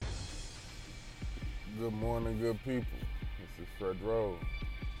Good morning, good people. This is Fred Rose.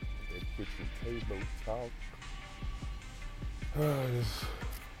 That kitchen table talk.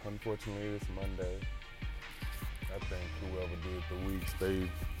 Unfortunately, it's Monday. I think whoever did the weeks,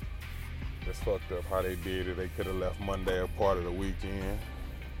 that's fucked up how they did it. They could have left Monday a part of the weekend.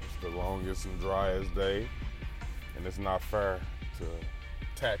 It's the longest and driest day, and it's not fair to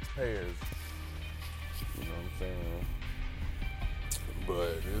taxpayers. You know what I'm saying?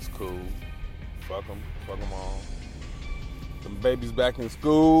 But it's cool. Fuck them all. Them babies back in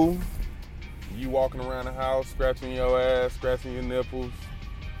school. You walking around the house, scratching your ass, scratching your nipples,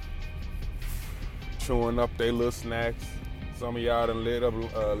 chewing up they little snacks. Some of y'all done lit a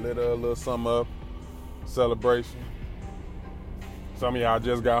little something up, celebration. Some of y'all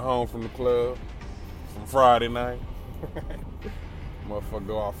just got home from the club from Friday night. Motherfucker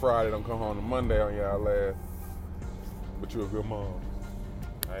go out Friday, don't come home to Monday on y'all ass. But you a good mom.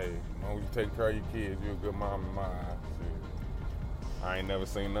 Hey, as long as you take care of your kids, you a good mom in my eyes. Shit. I ain't never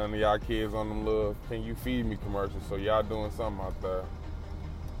seen none of y'all kids on them little "Can you feed me" commercials, so y'all doing something out there.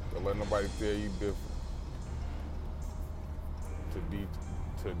 Don't let nobody tell you different.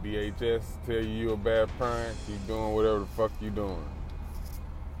 To DHS tell you a bad parent, you doing whatever the fuck you doing.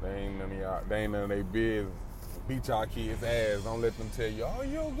 They ain't none of they business. Beat y'all kids' ass. Don't let them tell you, oh,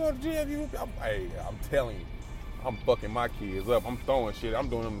 you don't go to jail. I'm telling you. I'm fucking my kids up. I'm throwing shit. I'm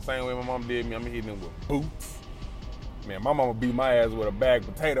doing them the same way my mom did me. I'm hitting them with boots. Man, my mama beat my ass with a bag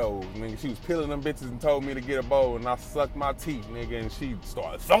of potatoes. Nigga, she was peeling them bitches and told me to get a bowl, and I sucked my teeth, nigga, and she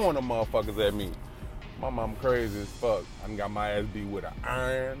started throwing them motherfuckers at me. My mom crazy as fuck. I done got my ass beat with an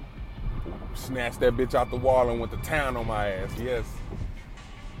iron, snatched that bitch out the wall and went to town on my ass. Yes.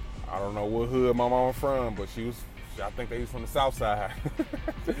 I don't know what hood my mama from, but I think they was from the south side.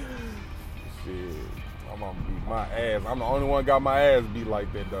 Shit. My mama beat my ass. I'm the only one got my ass beat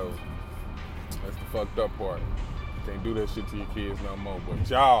like that, though. That's the fucked up part. Can't do that shit to your kids no more. But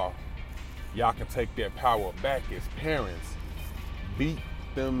y'all can take that power back as parents. Beat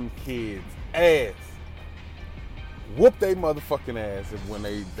them kids' ass. Whoop they motherfucking ass. If when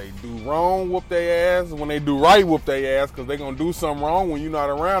they do wrong, whoop their ass. When they do right, whoop their ass. Because they gonna do something wrong when you're not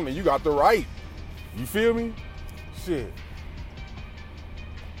around and you got the right. You feel me? Shit.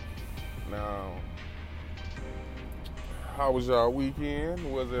 Now, how was y'all weekend?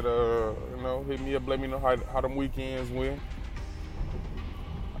 Was it, hit me up, let me know how them weekends went.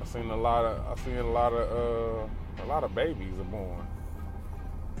 I seen a lot of babies are born.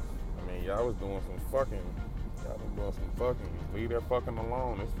 I mean, y'all was doing some fucking. Leave that fucking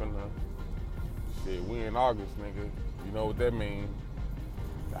alone. It's finna, shit, we in August, nigga. You know what that means.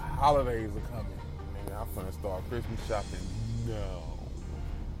 The holidays are coming. Nigga, I'm finna start Christmas shopping now.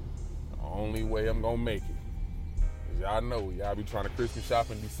 The only way I'm gonna make it. Y'all know, y'all be trying to Christmas shop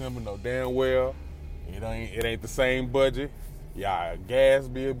in December, know damn well it ain't the same budget. Y'all gas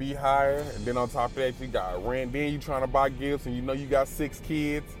bill be higher, and then on top of that, you got rent. Then you trying to buy gifts, and you know you got 6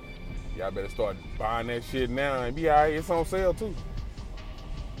 kids. Y'all better start buying that shit now and be all right. It's on sale too.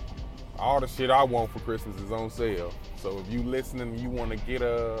 All the shit I want for Christmas is on sale. So if you listening and you want to get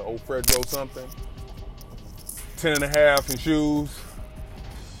a old Fredro something, 10.5 in shoes.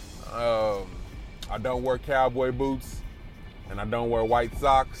 I don't wear cowboy boots, and I don't wear white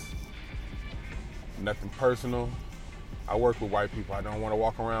socks. Nothing personal. I work with white people. I don't want to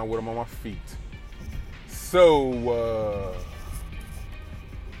walk around with them on my feet. So,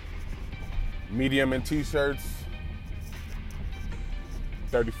 medium in t-shirts,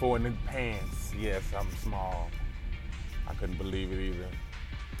 34 in the pants. Yes, I'm small. I couldn't believe it either.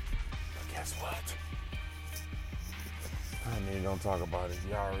 But guess what? I ain't even gonna talk about it.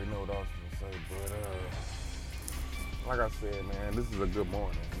 Y'all already know what I was gonna say, but like I said, man, this is a good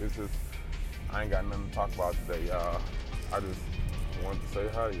morning. I ain't got nothing to talk about today, y'all. I just wanted to say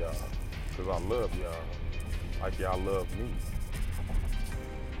hi to y'all, because I love y'all, like y'all love me.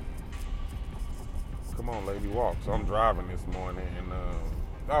 Come on, lady, walk. So I'm driving this morning, and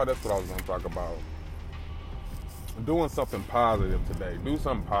that's what I was gonna talk about. Doing something positive today. Do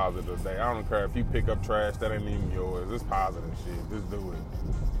something positive today. I don't care if you pick up trash that ain't even yours. It's positive shit. Just do it.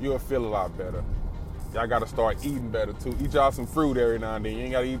 You'll feel a lot better. Y'all gotta start eating better too. Eat y'all some fruit every now and then. You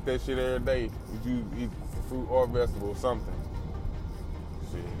ain't gotta eat that shit every day. You eat fruit or vegetable or something.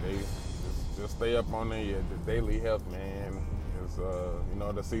 Shit, they just stay up on the daily health, man. It's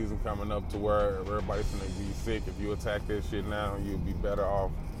the season coming up to where everybody's gonna be sick. If you attack that shit now, you'll be better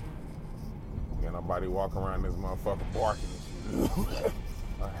off. Ain't nobody walk around this motherfucker barking and shit.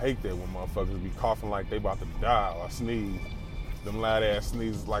 I hate that when motherfuckers be coughing like they about to die or sneeze. Them loud ass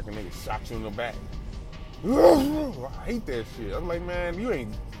sneezes like a nigga shot you in the back. I hate that shit. I'm like, man, you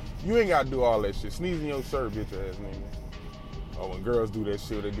ain't You ain't gotta do all that shit. Sneeze in your shirt, bitch ass nigga. Oh, when girls do that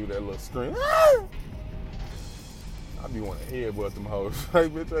shit, they do that little scream. I be wanting to headbutt them hoes.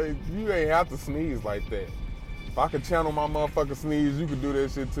 Like, bitch, hey, you ain't have to sneeze like that. If I could channel my motherfucking sneeze, you could do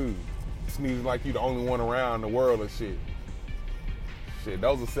that shit too. Sneeze like you the only one around the world and shit. Shit,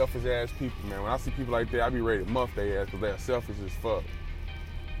 those are selfish ass people, man. When I see people like that, I be ready to muff their ass because they're selfish as fuck.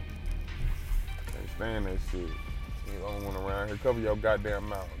 Can't stand that shit. You the only one around here. Cover your goddamn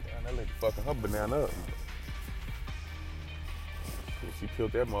mouth. Damn, that lady fucking her banana up. She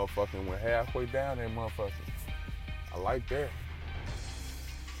killed that motherfucker and went halfway down that motherfucker. I like that.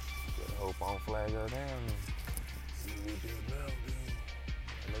 Better hope I don't flag her down. See what that mouth do.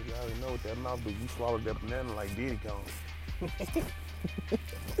 Lady, I already know what that mouth do. You swallowed that banana like Diddy Kong.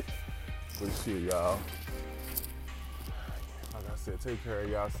 But shit, y'all. Like I said, take care of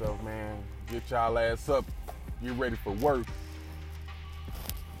yourself, man. Get y'all ass up. Get ready for work.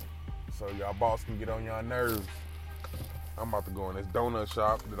 So y'all boss can get on y'all nerves. I'm about to go in this donut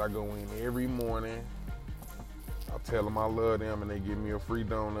shop that I go in every morning. I tell them I love them and they give me a free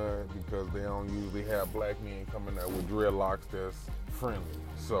donut because they don't usually have black men coming there with dreadlocks that's friendly.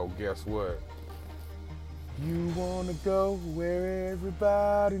 So guess what? You wanna go where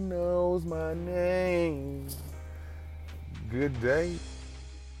everybody knows my name. Good day.